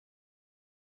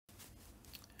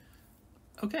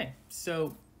Okay,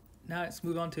 so now let's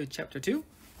move on to chapter 2. I'm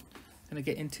going to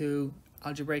get into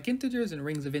algebraic integers and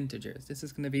rings of integers. This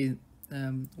is going to be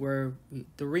where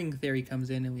the ring theory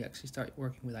comes in, and we actually start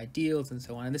working with ideals and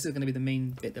so on. And this is going to be the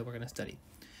main bit that we're going to study.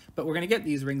 But we're going to get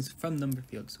these rings from number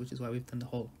fields, which is why we've done the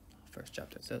whole first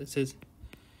chapter. So this is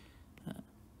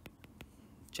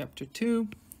chapter 2.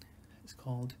 It's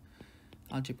called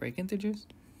algebraic integers.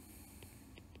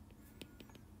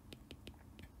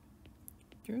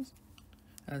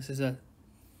 This is a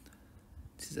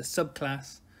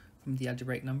subclass from the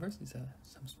algebraic numbers. These are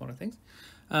some smaller things.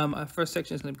 Our first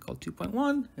section is going to be called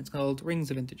 2.1. It's called rings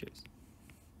of integers.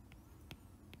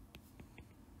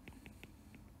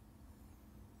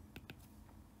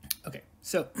 Okay,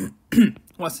 so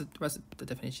what's the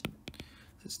definition?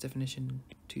 This is definition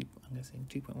 2. I'm going to say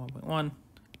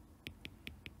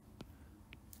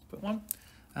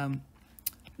 2.1.1.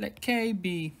 Let K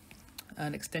be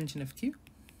an extension of Q.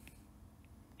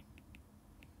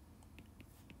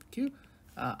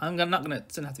 I'm not gonna. It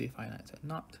doesn't have to be finite, so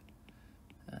not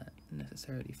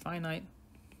necessarily finite.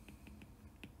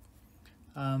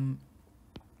 An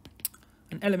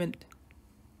element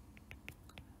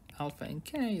alpha in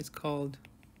K is called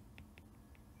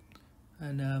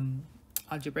an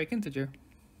algebraic integer.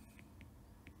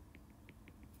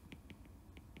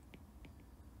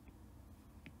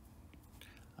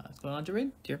 It's called an algebraic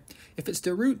integer if it's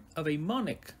the root of a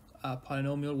monic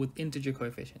polynomial with integer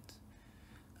coefficients.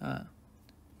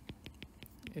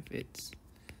 If it's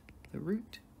the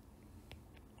root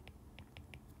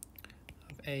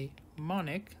of a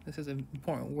monic, this is an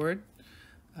important word,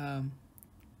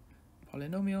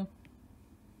 polynomial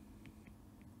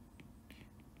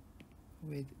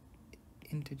with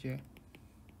integer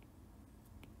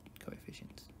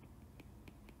coefficients.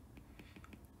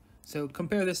 So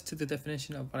compare this to the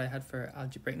definition of what I had for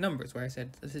algebraic numbers, where I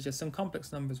said this is just some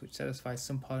complex numbers which satisfy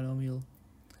some polynomial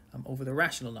over the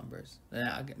rational numbers.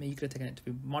 I mean, you could have taken it to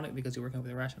be monic because you're working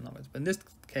with the rational numbers. But in this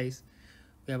case,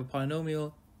 we have a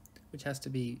polynomial which has to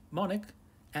be monic,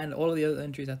 and all of the other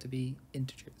entries have to be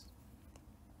integers.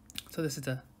 So this is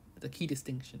the key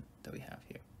distinction that we have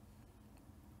here.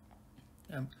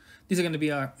 These are going to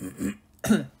be our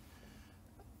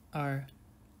our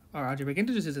algebraic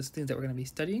integers. Is the things that we're going to be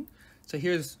studying. So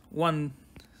here's one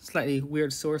slightly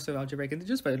weird source of algebraic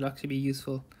integers, but it'll actually be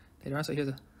useful later on. So here's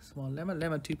a small lemma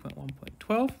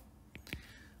 2.1.12.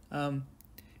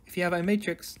 If you have a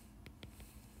matrix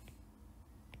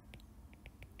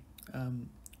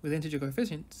with integer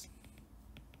coefficients,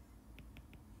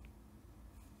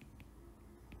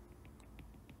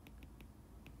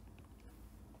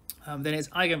 then its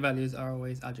eigenvalues are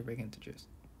always algebraic integers.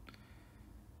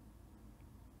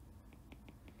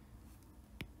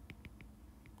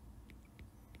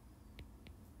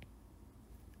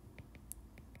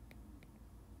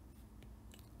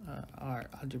 Are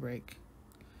algebraic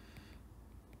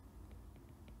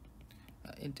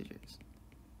integers.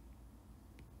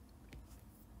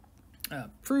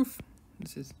 Proof.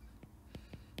 This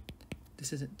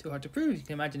isn't too hard to prove. You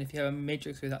can imagine if you have a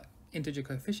matrix with integer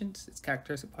coefficients, its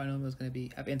characteristic polynomial is going to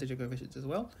have integer coefficients as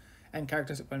well, and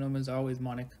characteristic polynomials are always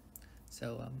monic.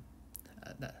 So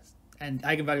and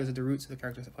eigenvalues are the roots of the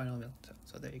characteristic polynomial.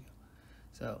 So there you go.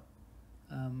 So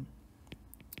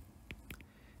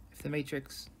if the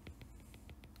matrix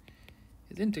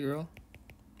is integral,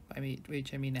 by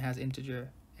which I mean it has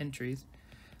integer entries,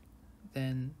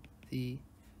 then the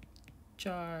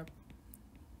char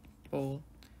pole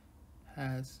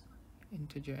has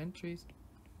integer entries,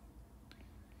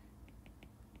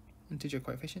 integer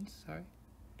coefficients, sorry,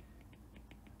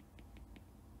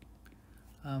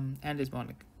 and is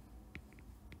monic.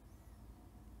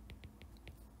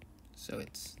 So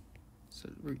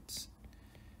roots,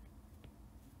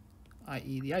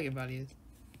 i.e. the eigenvalues,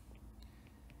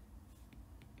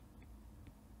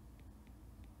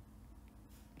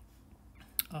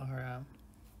 are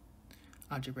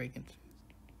algebraic integers.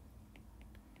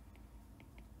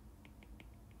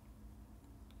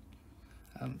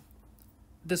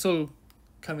 This will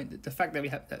come in. The fact that we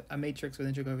have a matrix with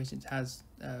integer coefficients has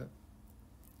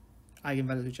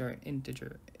eigenvalues which are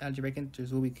algebraic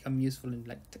integers will become useful in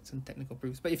some technical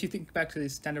proofs. But if you think back to the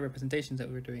standard representations that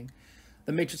we were doing,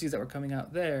 the matrices that were coming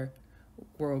out there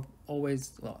were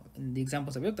always, well, in the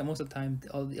examples that we looked at, most of the time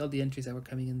all the entries that were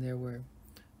coming in there were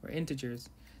integers.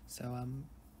 So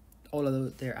all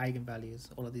of their eigenvalues,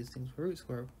 all of these things were roots,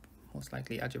 were most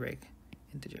likely algebraic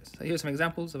integers. So here's some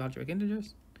examples of algebraic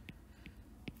integers.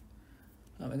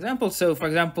 Examples. So for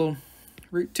example,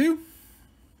 root 2.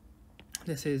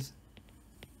 This is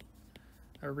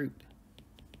a root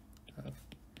of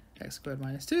x squared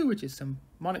minus 2, which is some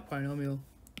monic polynomial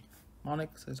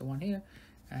monic, so there's a 1 here,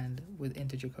 and with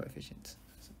integer coefficients,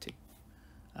 so 2.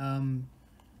 I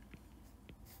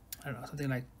don't know, something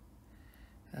like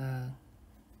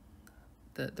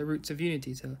the roots of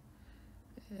unity, so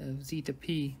z to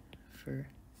p for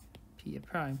p a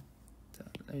prime. So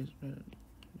let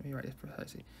me write this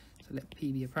precisely. So let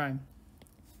p be a prime.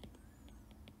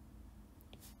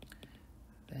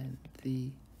 Then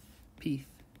the pth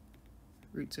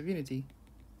roots of unity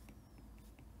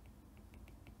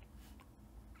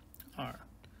are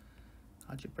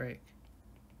algebraic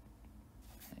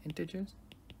integers.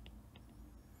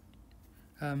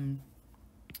 A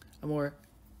more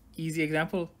easy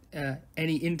example,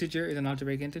 any integer is an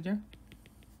algebraic integer.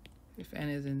 If n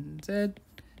is in Z,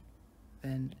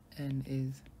 then n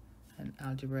is an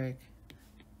algebraic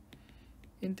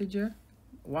integer.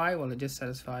 Why? Well, it just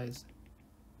satisfies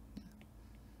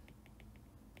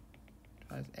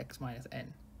x minus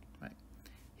n. Right.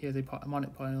 Here's a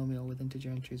monic polynomial with integer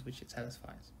entries which it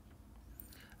satisfies.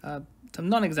 Some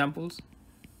non-examples.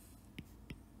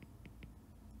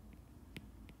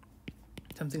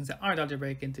 Some things that aren't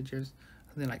algebraic integers,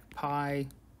 something like pi,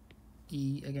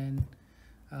 e again.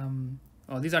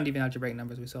 Well, these aren't even algebraic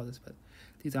numbers, we saw this, but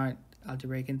these aren't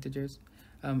algebraic integers.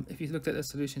 If you looked at the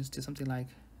solutions to something like,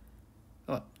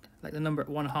 oh, like the number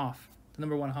 1/2, the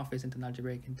number 1/2 isn't an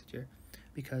algebraic integer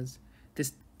because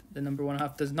the number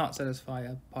 1/2 does not satisfy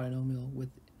a polynomial with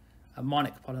a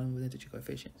monic polynomial with integer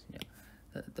coefficients. Yeah,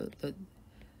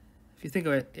 if you think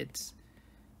of it, its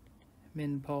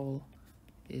min pol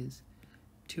is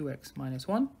 2x minus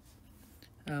 1,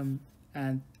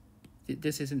 and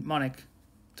this isn't monic,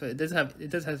 so it does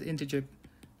have integer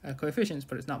coefficients,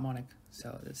 but it's not monic,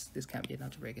 so this can't be an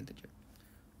algebraic integer.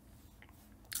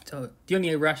 So the only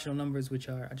irrational numbers which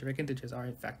are algebraic integers are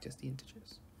in fact just the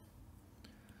integers.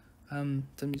 So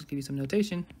let me just give you some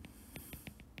notation.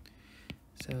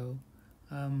 So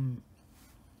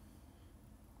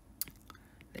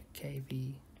let K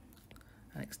be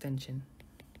an extension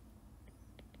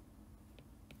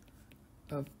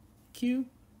of Q.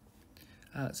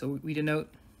 So we denote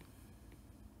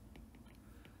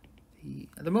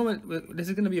at the moment this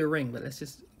is going to be a ring, but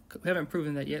we haven't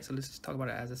proven that yet, so let's just talk about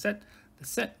it as a set. The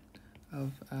set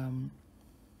of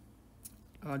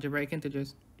algebraic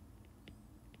integers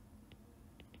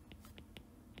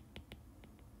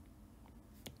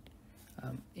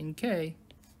in K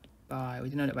we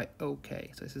denote it by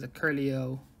OK. So this is a curly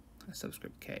O, a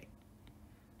subscript K.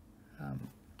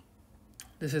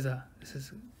 This is the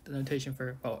notation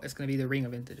for, well, it's going to be the ring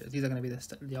of integers. These are going to be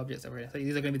the objects that we're going to study.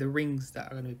 These are going to be the rings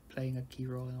that are going to be playing a key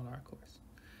role in all our course.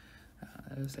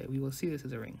 Let's say we will see this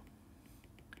as a ring.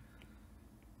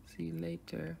 See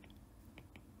later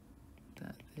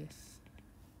that this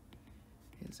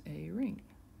is a ring.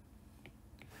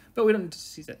 But we don't need to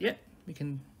see that yet. We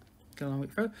can go along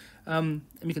with further. And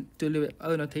we can do a little bit of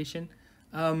other notation.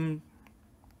 I'm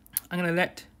going to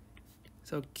let,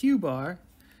 so Q bar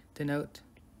denote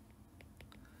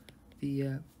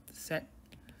the set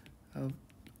of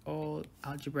all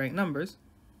algebraic numbers.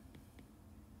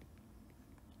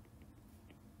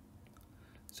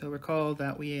 So recall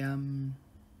that we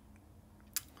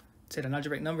said an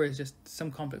algebraic number is just some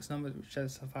complex number which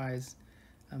satisfies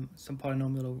some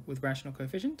polynomial with rational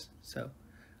coefficients. So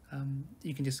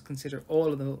you can just consider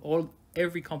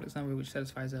every complex number which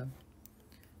satisfies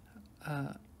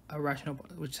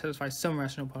which satisfies some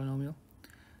rational polynomial,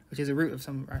 which is a root of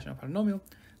some rational polynomial.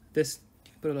 This,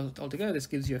 you can put it all together. This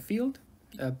gives you a field.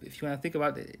 If you want to think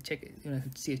about it, check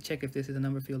if this is a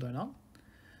number field or not.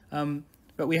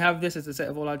 But we have this as a set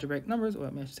of all algebraic numbers, or I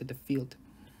should say the field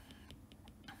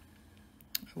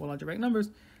of all algebraic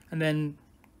numbers, and then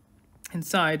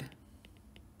inside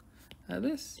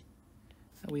this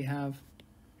we have,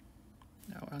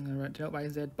 now I'm going to denote by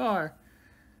Z bar,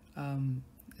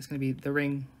 it's going to be the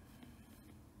ring,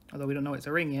 although we don't know it's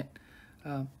a ring yet,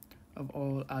 of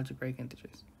all algebraic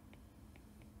integers.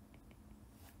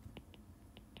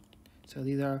 So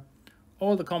these are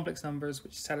all the complex numbers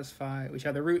which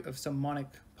are the root of some monic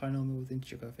polynomial with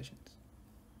integer coefficients.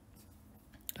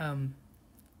 I'll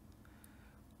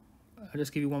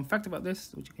just give you one fact about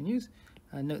this, which you can use.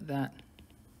 Note that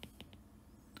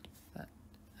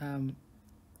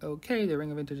OK, the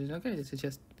ring of integers, OK, this is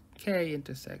just K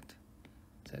intersect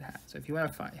Z hat. So if you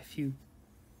want to find, if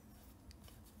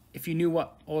you knew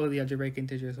what all of the algebraic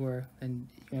integers were, and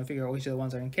you want to figure out which of the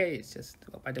ones are in K, it's just,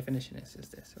 well, by definition, it's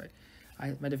just this, right?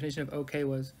 My definition of OK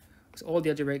was all the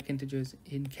algebraic integers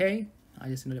in K. I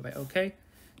just denoted it by OK.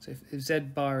 So if Z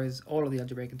bar is all of the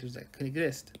algebraic integers that could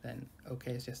exist, then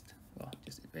OK is just, well,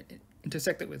 just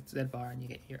intersect it with Z bar and you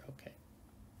get here OK.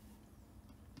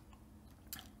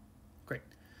 Great.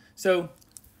 So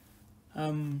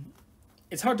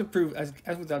it's hard to prove, as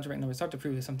with algebraic numbers, it's hard to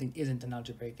prove if something isn't an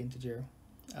algebraic integer,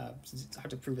 since it's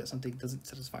hard to prove that something doesn't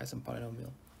satisfy some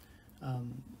polynomial.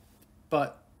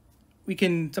 But we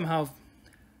can somehow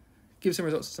give some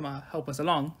results to somehow help us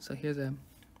along. So here's a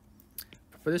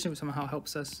proposition which somehow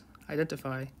helps us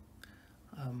identify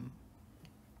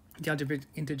the algebraic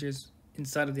integers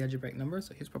inside of the algebraic number.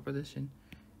 So here's proposition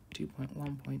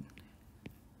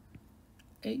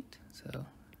 2.1.8. So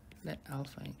let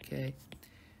alpha and k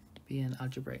be an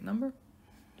algebraic number.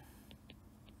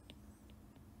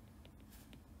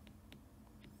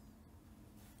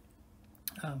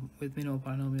 With minimal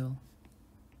polynomial,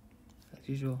 as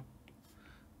usual,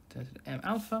 to m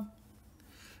alpha.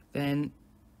 Then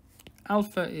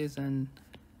alpha is an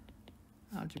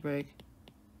algebraic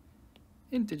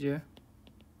integer.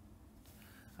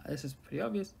 This is pretty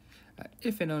obvious.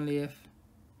 If and only if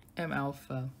m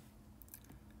alpha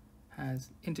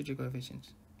has integer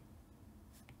coefficients.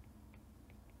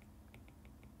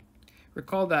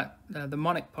 Recall that the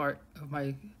monic part of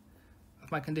my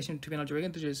condition to be an algebraic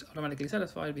integer is automatically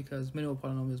satisfied because minimal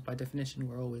polynomials by definition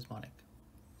were always monic.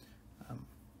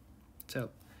 So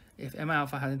if m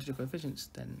alpha has integer coefficients,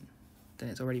 then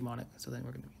it's already monic. So then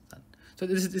we're going to be done. So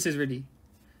this is really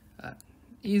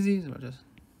easy.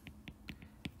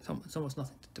 So it's almost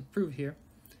nothing to prove here.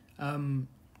 So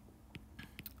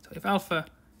if alpha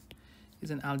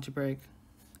is an algebraic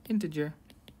integer,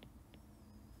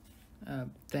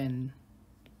 then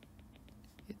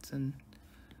it's an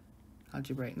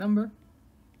algebraic number.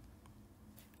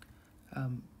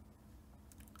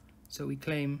 So we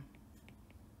claim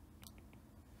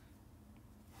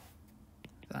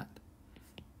that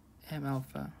m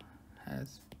alpha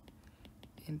has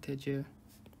integer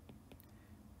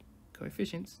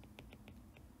coefficients.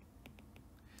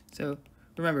 So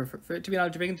remember, for it to be an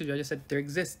algebraic integer, I just said there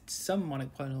exists some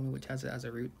monic polynomial which has it as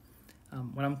a root.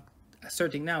 What I'm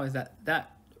asserting now is that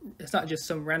it's not just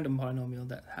some random polynomial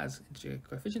that has integer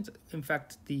coefficients. In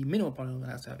fact, the minimal polynomial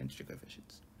has to have integer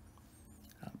coefficients.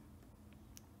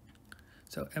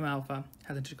 So m alpha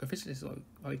has integer coefficients. This is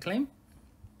what we claim.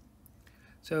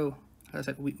 So as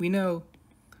I said, we know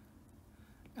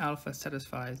alpha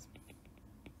satisfies,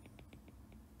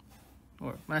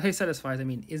 or when I say satisfies, I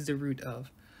mean is the root of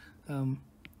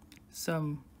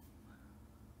some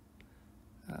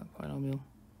polynomial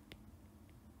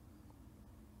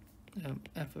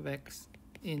f of x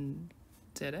in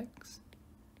zx.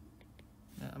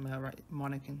 I'm going to write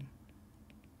monic in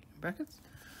brackets.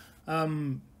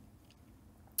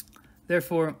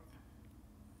 Therefore,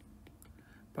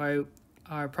 by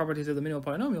our properties of the minimal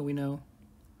polynomial, we know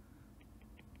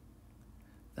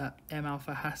that m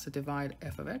alpha has to divide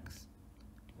f of x,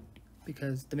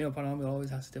 because the minimal polynomial always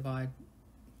has to divide,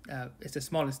 it's the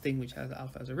smallest thing which has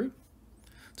alpha as a root.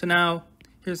 So now,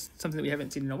 here's something that we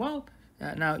haven't seen in a while.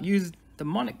 Now use the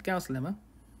monic Gauss lemma.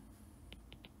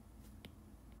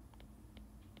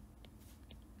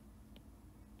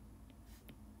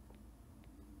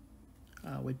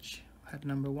 Which had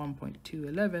number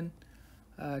 1.211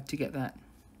 to get that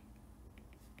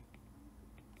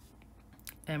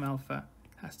m alpha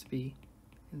has to be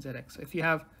in zx. So if you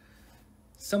have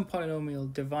some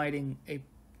polynomial dividing a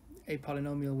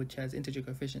polynomial which has integer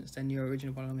coefficients, then your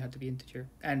original polynomial had to be integer,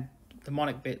 and the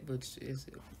monic bit, which is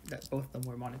that both of them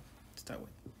were monic to start with.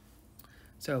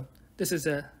 So this is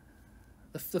the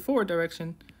forward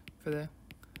direction. For the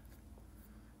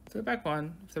back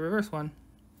one, for the reverse one,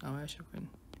 oh, I should have written.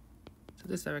 So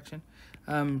this direction,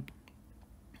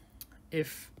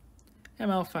 if m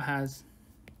alpha has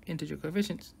integer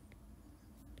coefficients,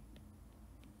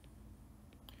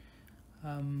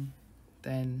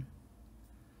 then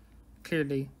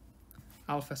clearly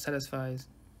alpha satisfies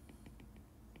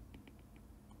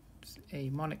a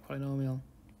monic polynomial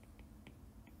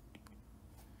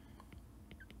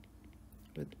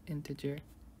with integer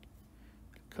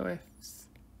coefs.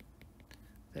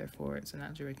 Therefore, it's an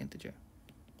algebraic integer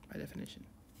by definition.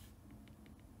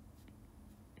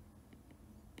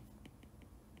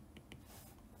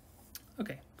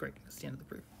 Okay, great. That's the end of the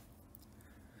proof.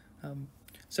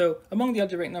 So among the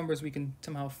algebraic numbers, we can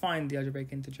somehow find the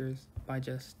algebraic integers by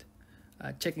just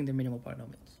checking their minimal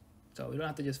polynomials. So we don't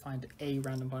have to just find a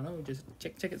random polynomial, just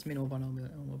check its minimal polynomial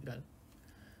and we'll be done.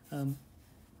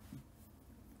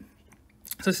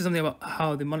 So this is something about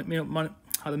how the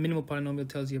minimal polynomial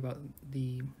tells you about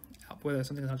whether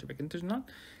something is an algebraic integer or not.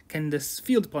 Can this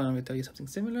field polynomial tell you something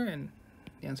similar? And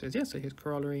the answer is yes. So here's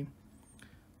corollary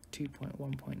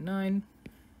 2.1.9.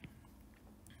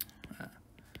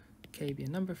 K be a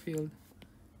number field.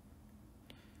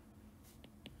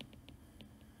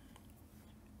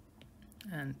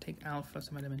 and take alpha,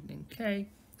 some element in K,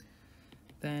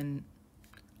 then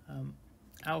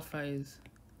alpha is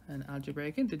an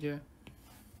algebraic integer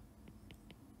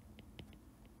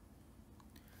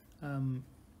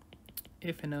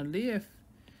if and only if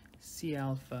C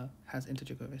alpha has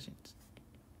integer coefficients.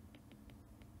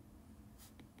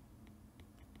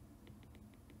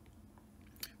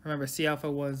 Remember, C alpha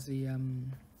was the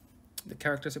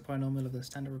characteristic polynomial of the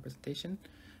standard representation.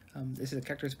 This is a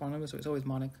characteristic polynomial, so it's always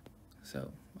monic.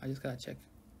 So I just gotta check.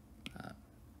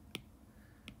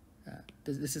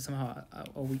 This is somehow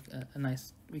a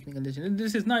nice weakening condition. And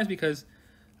this is nice because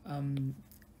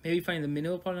maybe finding the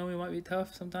minimal polynomial might be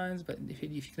tough sometimes, but if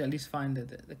you can at least find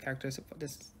the characteristic of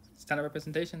this standard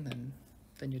representation,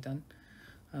 then you're done.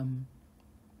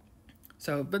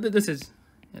 But this is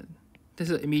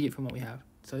immediate from what we have.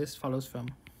 So this follows from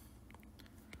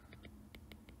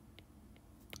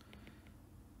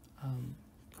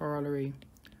corollary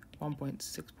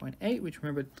 1.6.8, which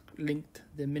remember linked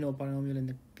the minimal polynomial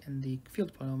and the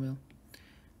field polynomial,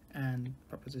 and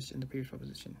the previous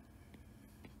proposition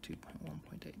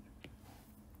 2.1.8.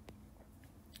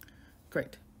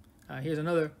 Great. Here's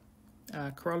another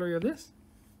corollary of this.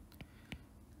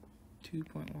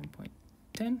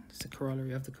 2.1.10. It's a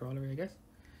corollary of the corollary, I guess.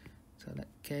 So let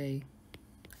K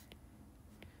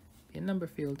be a number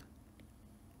field.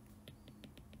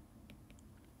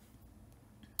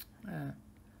 And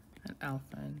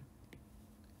alpha and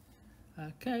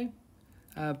K.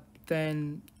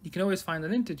 Then you can always find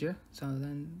an integer. So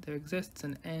then there exists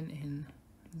an n in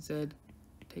Z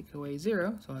take away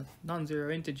 0, so a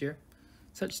non-zero integer,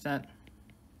 such that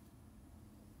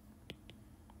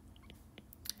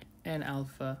n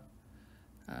alpha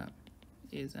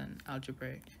is an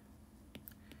algebraic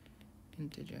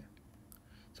integer.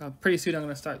 So pretty soon I'm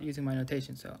going to start using my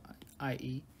notation. So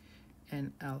i.e.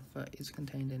 n alpha is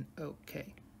contained in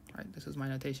OK. Right, this is my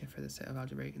notation for the set of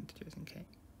algebraic integers in K.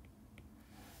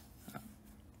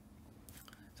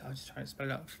 So I'll just try to spell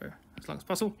it out for as long as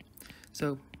possible.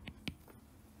 So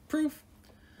proof.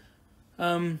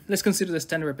 Let's consider the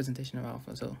standard representation of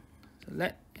alpha. So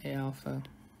let A alpha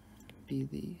be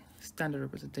the standard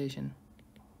representation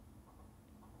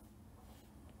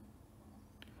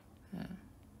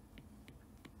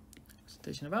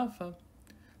of alpha.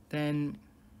 Then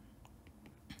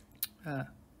off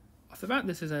the bat,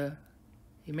 this is a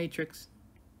matrix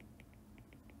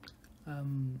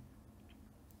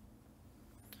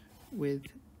with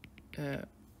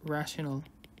rational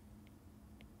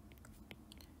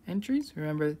entries.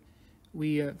 Remember,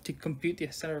 we to compute the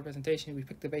standard representation, we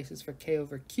pick the basis for K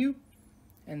over Q,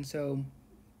 and so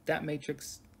that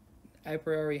matrix a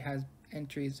priori has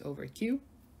entries over Q.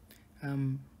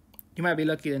 You might be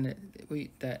lucky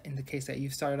that in the case that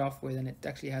you've started off with, and it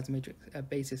actually has a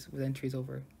basis with entries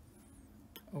over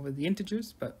the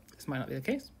integers, but this might not be the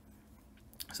case.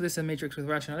 So this is a matrix with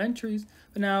rational entries,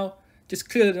 but now just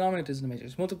clear the denominators in the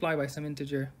matrix. Multiply by some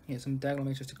integer, some diagonal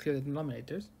matrix to clear the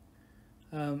denominators.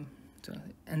 And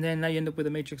then now you end up with a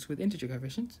matrix with integer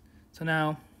coefficients. So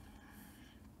now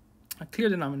I clear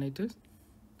denominators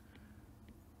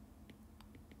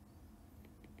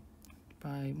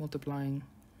by multiplying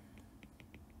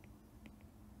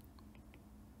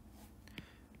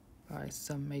by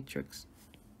some matrix,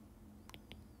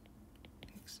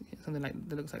 something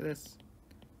that looks like this,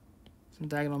 some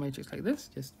diagonal matrix like this.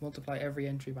 Just multiply every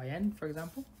entry by n, for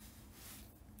example.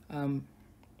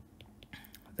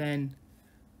 Then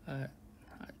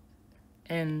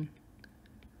n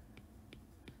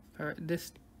for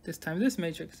this time this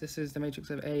matrix. This is the matrix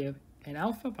of A of n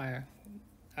alpha by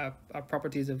our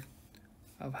properties of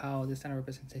how the standard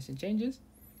representation changes.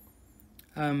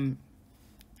 So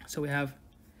we have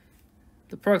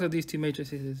the product of these two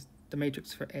matrices is the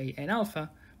matrix for A and alpha.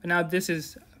 But now this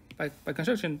is, by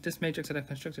construction, this matrix that I've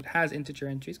constructed has integer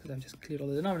entries because I've just cleared all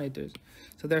the denominators.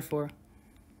 So therefore,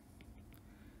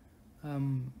 A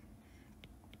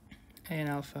and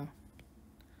alpha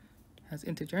has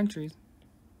integer entries.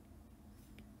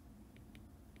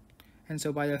 And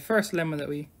so by the first lemma that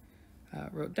we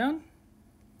wrote down,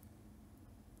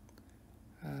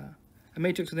 a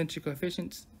matrix with integer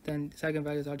coefficients, then its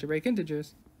eigenvalues are algebraic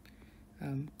integers.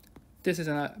 This is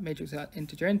a matrix with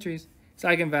integer entries. Its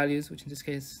eigenvalues, which in this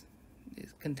case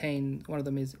contain, one of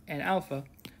them is n alpha,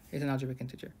 is an algebraic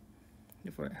integer.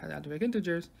 Therefore, it has algebraic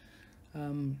integers.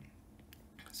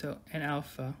 So n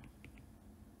alpha,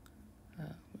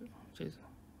 which is,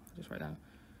 I'll just write down,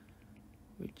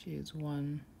 which is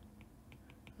one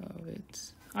of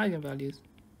its eigenvalues,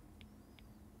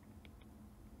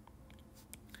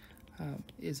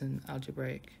 is an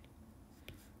algebraic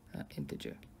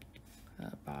integer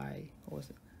by, what was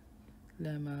it,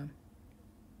 lemma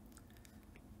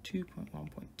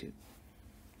 2.1.2.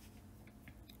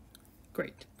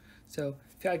 Great. So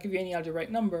if I give you any algebraic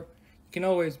number, you can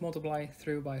always multiply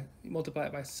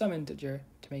it by some integer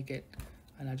to make it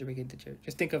an algebraic integer.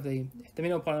 Just think of the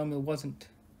minimal polynomial wasn't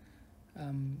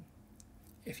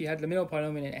if you had the minimal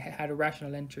polynomial and it had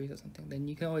rational entries or something, then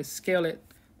you can always scale it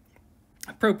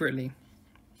appropriately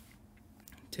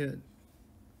to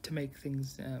make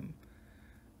things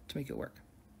to make it work.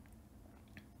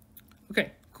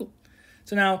 Okay, cool.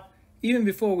 So now, even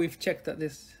before we've checked that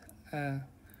this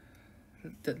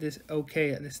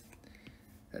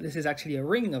this is actually a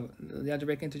ring of the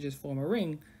algebraic integers form a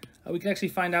ring, we can actually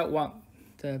find out what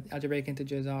the algebraic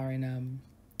integers are in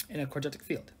a quadratic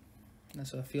field.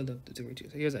 That's a field of degree 2.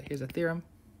 So here's a theorem.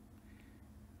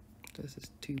 So this is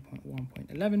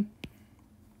 2.1.11.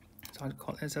 So I'll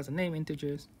call this as a name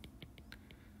integers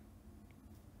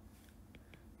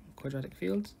quadratic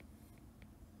fields.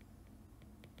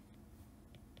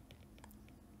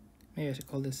 Maybe I should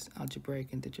call this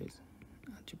algebraic integers.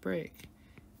 Algebraic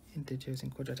integers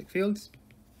in quadratic fields.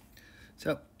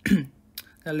 So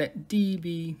I'll let D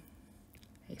be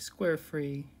a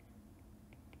square-free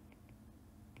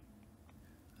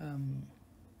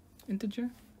integer.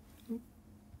 Oh,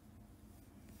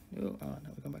 no,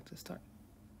 we come back to the start.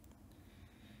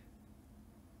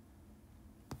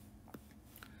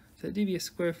 So D be a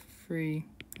square-free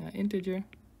integer,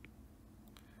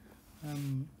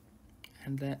 and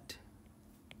let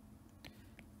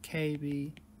K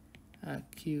be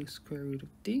Q square root of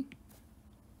D.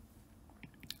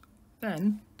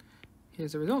 Then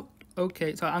here's the result.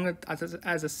 Okay, so I'm gonna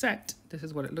as a set, this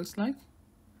is what it looks like.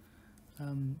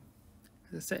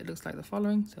 As a set, it looks like the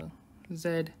following. So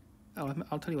Z. Oh,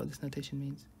 I'll tell you what this notation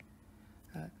means.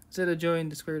 Z adjoin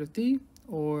the square root of D,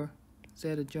 or Z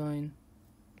adjoin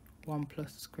 1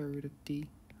 plus the square root of D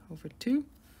over 2.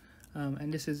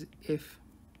 And this is if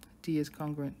D is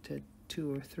congruent to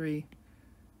 2 or 3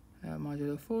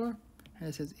 modulo 4. And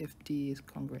this is if D is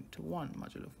congruent to 1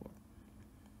 modulo 4.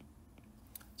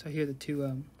 So here are the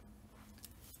two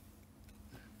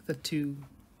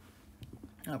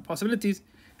possibilities.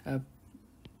 Let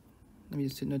me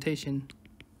use the notation.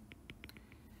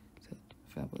 So,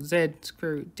 for example, Z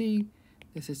square root D.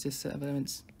 This is just a set of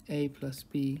elements A plus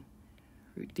B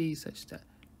root D, such that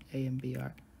A and B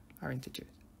are integers.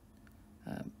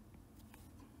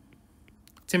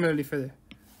 Similarly for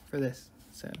this.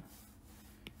 So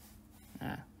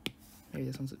maybe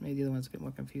the other one's a bit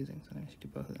more confusing. So I should do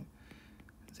both of them.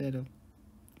 Z of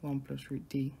 1 plus root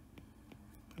D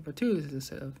over 2. This is a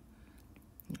set of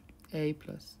A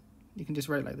plus. You can just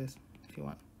write it like this if you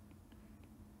want.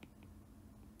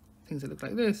 Things that look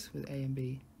like this with A and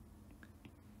B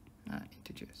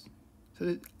integers.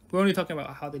 So we're only talking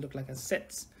about how they look like as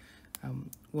sets.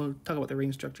 We'll talk about the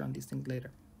ring structure on these things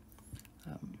later.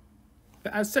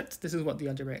 But as sets, this is what the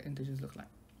algebraic integers look like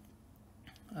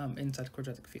inside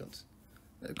quadratic fields.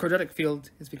 The quadratic field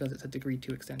is because it's a degree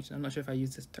 2 extension. I'm not sure if I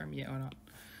used this term yet or not.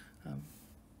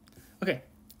 Okay,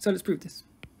 so let's prove this.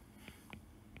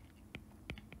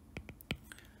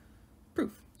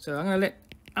 Proof. So I'm going to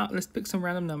let's pick some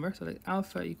random number. So let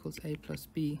alpha equals A plus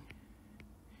B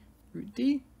root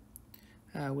D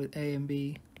with A and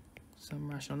B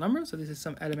some rational number. So this is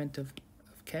some element of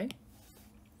K.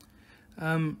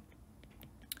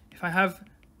 If I have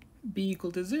B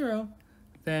equal to 0,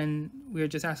 then we're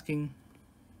just asking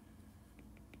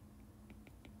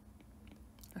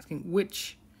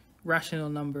which rational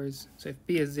numbers. So if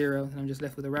B is 0, then I'm just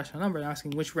left with a rational number. I'm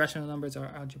asking which rational numbers are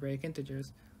algebraic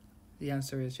integers. The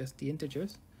answer is just the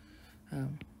integers.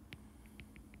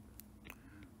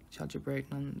 Which algebraic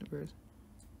numbers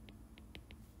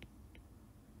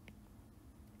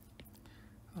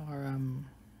are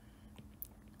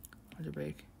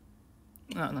algebraic.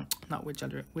 No, not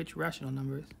which rational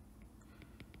numbers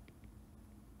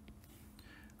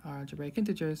are algebraic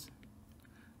integers.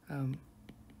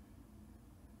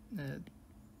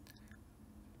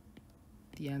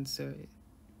 The answer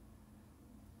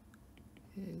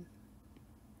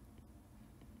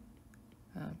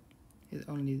is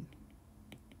only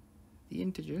the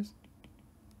integers.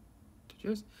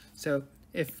 So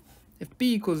if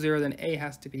B equals 0, then A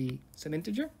has to be some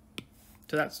integer.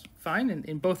 So that's fine. And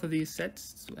in both of these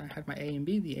sets, I had my A and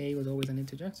B. The A was always an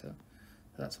integer. So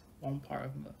that's one part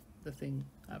of the thing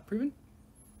proven.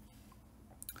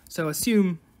 So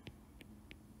assume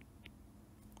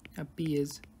that B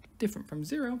is different from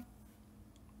 0.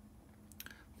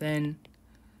 Then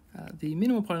the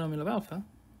minimal polynomial of alpha,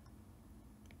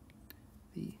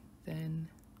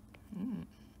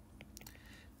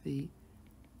 the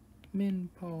min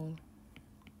pol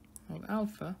of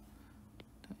alpha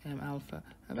m alpha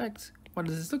of x. What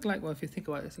does this look like? Well, if you think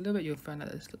about this a little bit, you'll find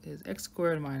out this is x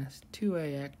squared minus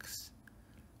 2ax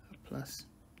plus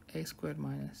a squared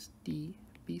minus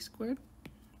db squared.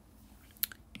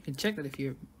 You can check that if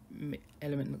your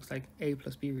element looks like a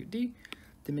plus b root d,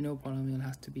 the minimal polynomial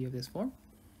has to be of this form.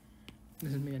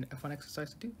 This is maybe a fun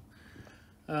exercise to do.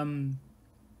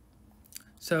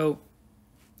 So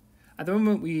at the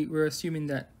moment we're assuming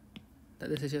that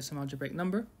this is just some algebraic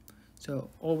number. So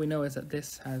all we know is that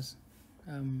this has,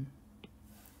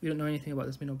 we don't know anything about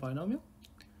this minimal polynomial.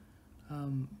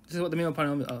 This is what the minimal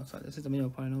polynomial, oh sorry, this is the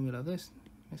minimal polynomial of this.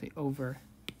 Let me say over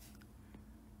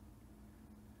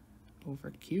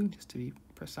q, just to be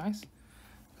precise,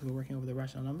 because we're working over the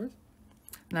rational numbers.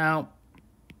 Now,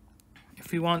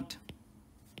 if we want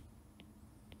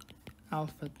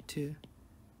alpha to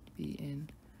be in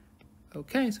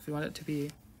okay, so if we want it to be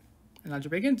an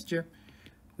algebraic integer,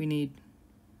 we need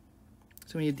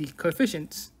the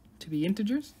coefficients to be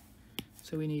integers.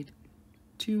 So we need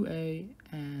 2a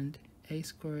and a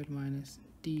squared minus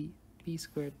db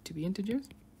squared to be integers.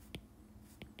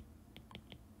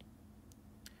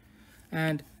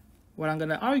 And what I'm going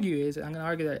to argue is, I'm going to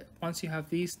argue that once you have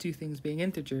these two things being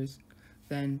integers,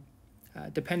 then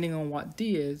depending on what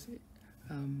d is,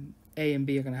 a and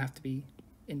b are going to have to be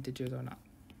integers or not.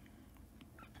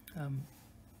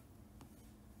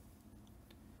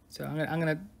 So I'm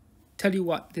going to tell you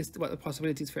what the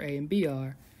possibilities for a and b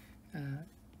are,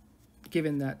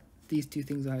 given that these two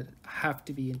things have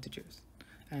to be integers,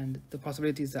 and the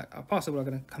possibilities that are possible are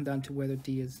going to come down to whether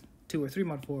d is 2 or 3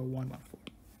 mod 4 or 1 mod 4.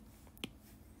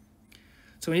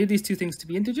 So we need these two things to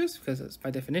be integers because it's,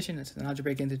 by definition, it's an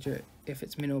algebraic integer if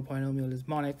its minimal polynomial is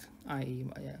monic, i.e.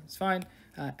 yeah, it's fine,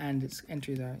 and its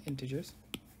entries are integers.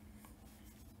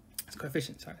 It's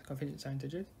coefficients, sorry, coefficients are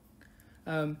integers.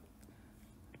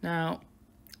 Now,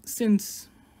 since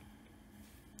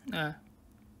 2a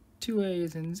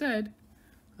is in z,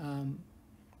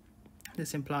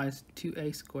 this implies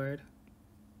 2a squared.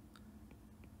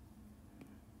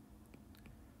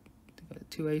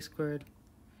 2a squared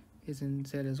is in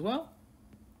z as well.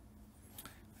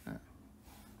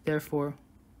 Therefore,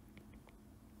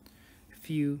 if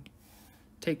you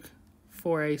take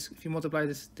 4a, if you multiply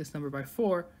this number by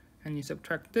 4 and you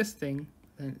subtract this thing,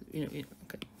 then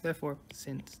okay. Therefore,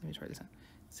 since, let me try this out.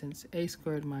 Since a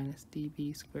squared minus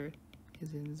db squared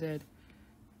is in z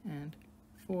and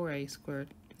 4a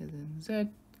squared is in z,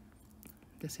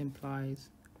 this implies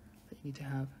that you need to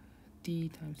have d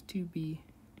times 2b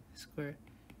squared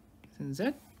is in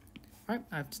z. Alright,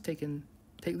 I've just take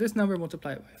this number,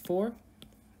 multiply it by 4.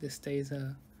 This stays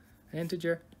an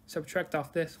integer. Subtract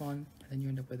off this one, and then you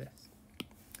end up with this.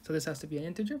 So this has to be an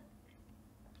integer.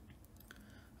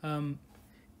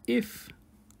 If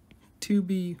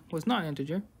 2b was not an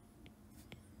integer,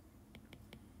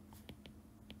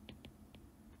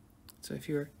 so if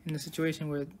you're in a situation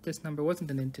where this number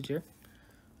wasn't an integer,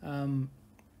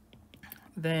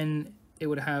 then it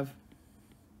would have,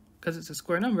 because it's a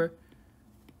square number,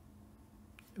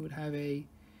 it would have a,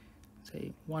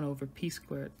 say, 1 over p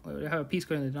squared, or it would have a p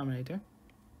squared in the denominator.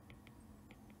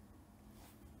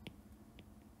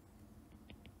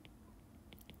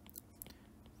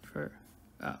 For,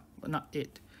 well, not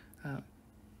it.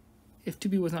 If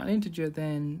 2b was not an integer,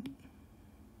 then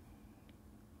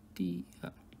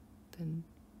then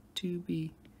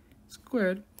 2b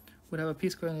squared would have a p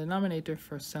squared in the denominator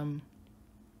for some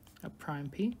prime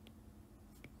p.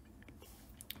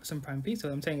 Some prime p. So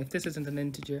I'm saying if this isn't an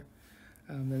integer,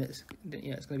 then it's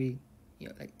going to be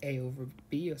like a over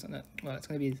b or something. Well, it's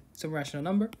going to be some rational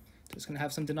number, so it's going to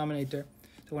have some denominator.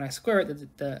 So when I square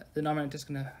it, the denominator is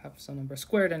going to have some number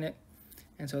squared in it,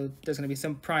 and so there's going to be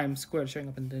some prime squared showing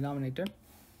up in the denominator.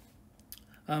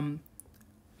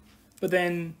 But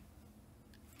then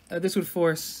this would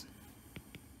force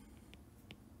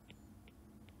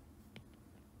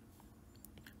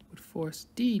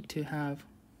d to have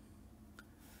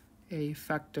a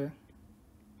factor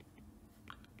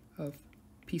of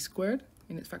p squared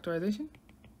in its factorization.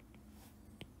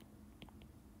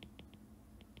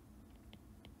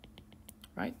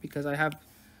 Right? Because I have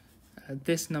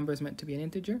this number is meant to be an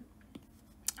integer.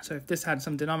 So if this had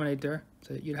some denominator,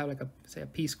 so you'd have like say a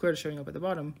p squared showing up at the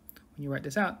bottom when you write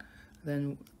this out,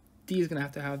 then d is going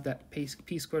to have that p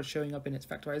squared showing up in its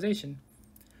factorization.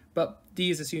 But d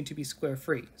is assumed to be square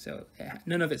free, so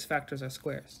none of its factors are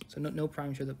squares. So no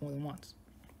prime shows up more than once.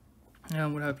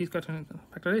 Would have a p squared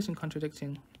factorization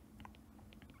contradicting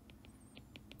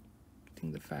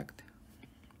the fact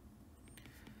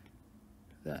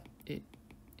that it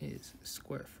is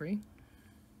square free.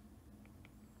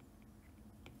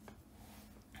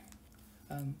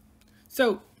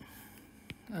 So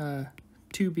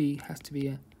 2b has to be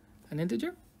an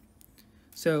integer.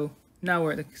 So now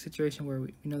we're at the situation where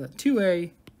we know that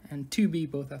 2a and 2b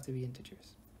both have to be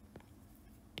integers.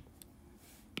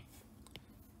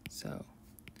 So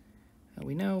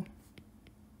we know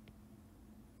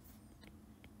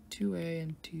 2a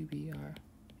and 2b are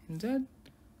in Z.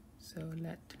 So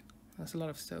that's a lot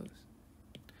of so's.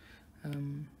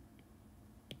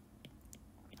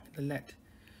 Let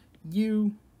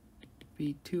u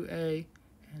be 2a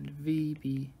and v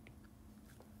be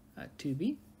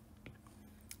 2b.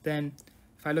 Then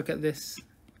if I look at this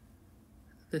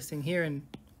thing here and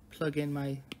plug in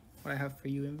what I have for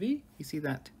u and v, you see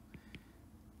that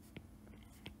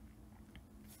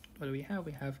what do we have?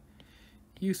 We have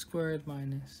u squared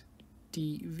minus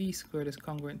dv squared is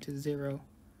congruent to 0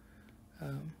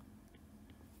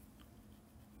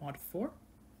 mod 4.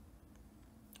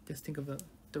 Just think of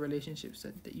the relationships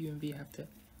that u and v have to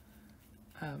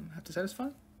satisfy.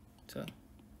 So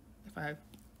if I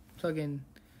plug in,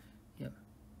 if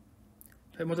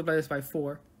I multiply this by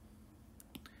 4,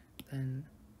 then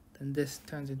this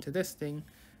turns into this thing,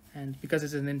 and because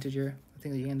it's an integer, the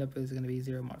thing that you end up is going to be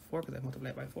 0 mod 4 because I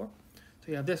multiply it by 4.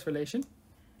 So you have this relation.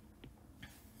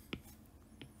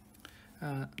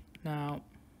 Now,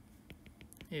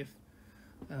 if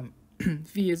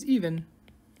v is even,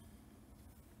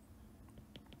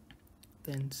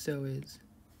 then so is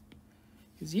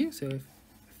u. So if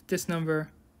this number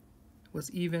was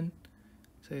even,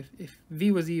 so if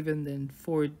v was even, then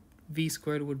 4v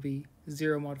squared would be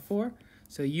 0 mod 4.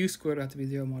 So u squared would have to be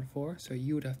 0 mod 4. So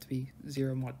u would have to be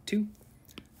 0 mod 2.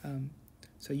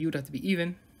 So u would have to be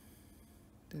even.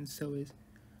 Then so is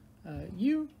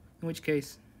u, in which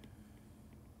case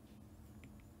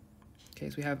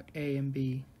we have a and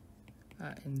b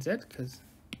in Z, because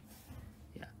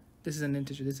this is an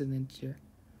integer, this is an integer,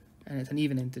 and it's an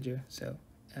even integer. So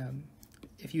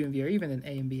if u and v are even, then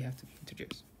a and b have to be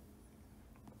integers.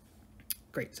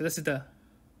 Great. So this is the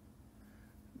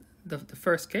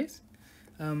first case.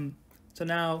 So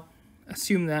now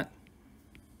assume that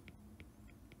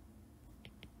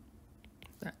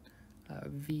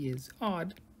v is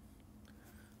odd.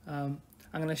 I'm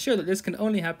going to show that this can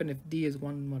only happen if d is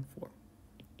 1 mod 4.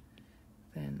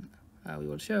 Then we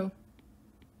will show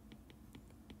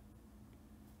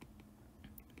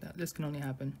that this can only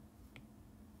happen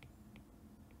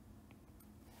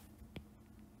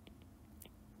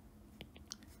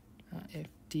if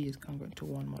d is congruent to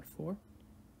 1 mod 4.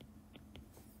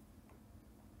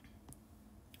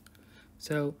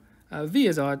 So v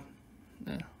is odd.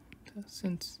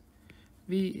 Since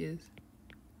v is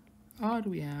odd,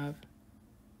 we have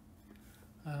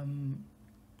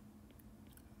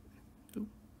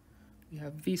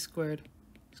v squared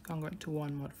is congruent to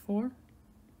 1 mod 4,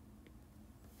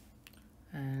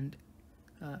 and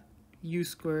u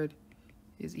squared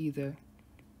is either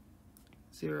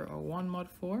 0 or 1 mod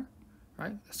 4,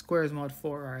 right? The squares mod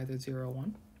 4 are either 0 or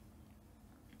 1.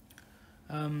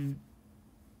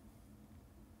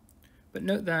 But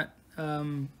note that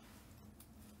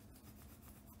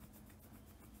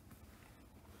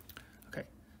okay,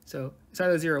 so it's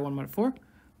either 0 or 1 mod 4,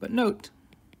 but note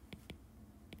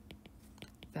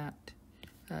that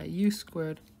u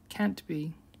squared can't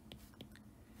be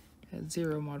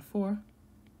 0 mod 4,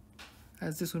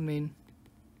 as this would mean,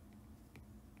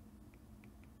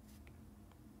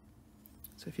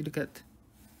 so if you look at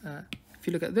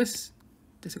this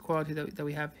equality that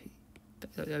we have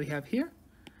here,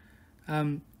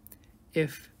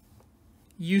 if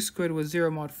u squared was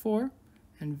 0 mod 4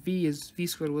 and v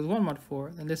squared was 1 mod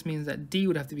 4, then this means that d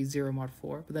would have to be 0 mod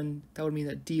 4, but then that would mean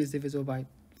that d is divisible by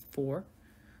 4,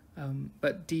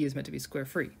 but d is meant to be square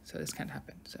free, so this can't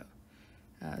happen. So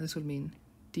this would mean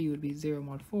d would be 0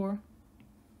 mod 4,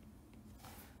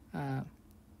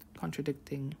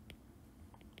 contradicting,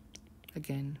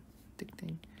 again,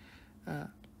 dictating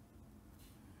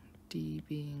d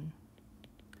being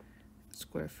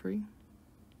square free.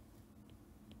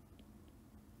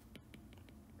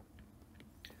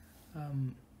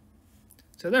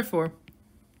 So therefore,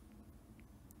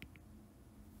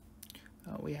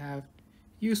 we have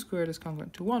u squared is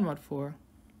congruent to 1 mod 4,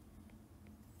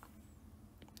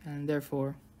 and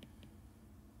therefore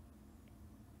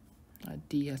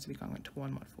d has to be congruent to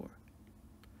 1 mod 4.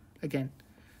 Again,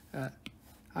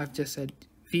 I've just said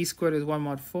v squared is 1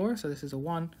 mod 4, so this is a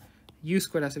 1. U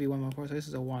squared has to be 1 mod 4, so this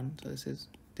is a 1. So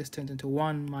this turns into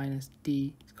 1 minus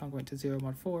d is congruent to 0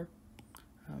 mod 4.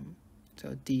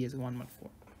 So d is 1 mod 4.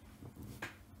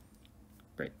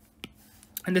 Great.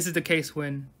 And this is the case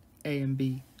when a and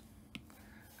b,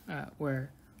 where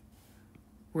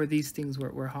these things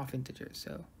were half integers.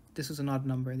 So this was an odd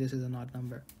number, and this is an odd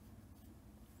number.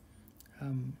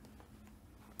 And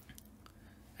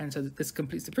so this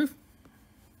completes the proof.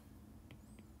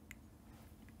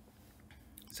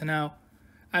 So now,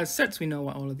 as sets, we know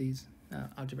what all of these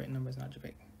algebraic numbers and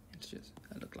algebraic integers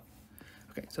look like.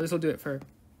 Okay, so this will do it for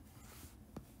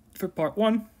part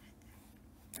 1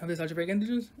 of this algebraic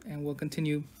integers, and we'll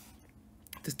continue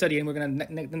to study. And we're gonna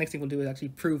the next thing we'll do is actually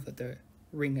prove that the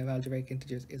ring of algebraic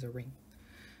integers is a ring.